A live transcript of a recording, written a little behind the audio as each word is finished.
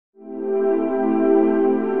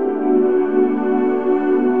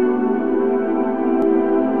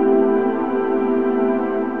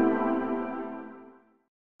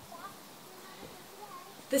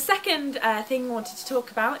second thing I wanted to talk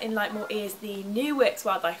about in Lightmoor is the New Works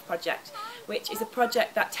Wildlife Project, which is a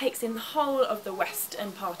project that takes in the whole of the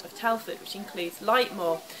western part of Telford, which includes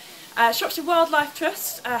Lightmoor. Shropshire Wildlife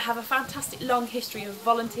Trust have a fantastic long history of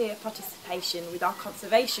volunteer participation with our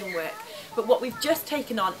conservation work, but what we've just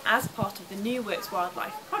taken on as part of the New Works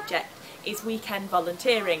Wildlife Project is weekend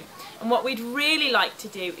volunteering. And what we'd really like to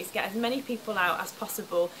do is get as many people out as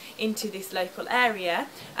possible into this local area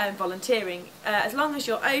volunteering. As long as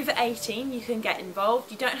you're over 18 you can get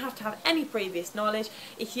involved. You don't have to have any previous knowledge.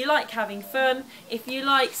 If you like having fun, if you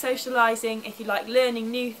like socialising, if you like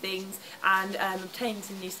learning new things and obtaining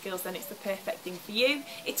some new skills, then it's the perfect thing for you.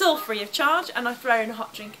 It's all free of charge, and I throw in a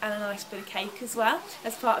hot drink and a nice bit of cake as well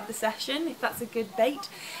as part of the session, if that's a good bait.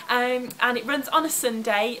 And it runs on a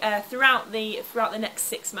Sunday throughout the next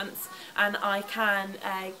 6 months, and I can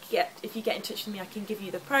if you get in touch with me, I can give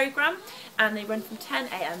you the programme, and they run from 10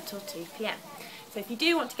 AM till 2 PM. So if you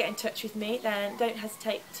do want to get in touch with me, then don't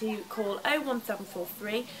hesitate to call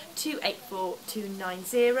 01743 284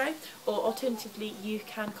 290, or alternatively you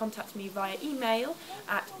can contact me via email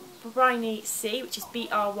at brynyc, which is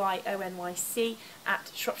BRYONYC,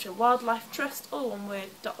 at Shropshire Wildlife Trust, all one word,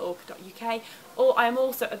 .org.uk, or I am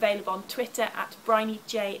also available on Twitter at Bryny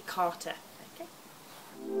J Carter. Okay.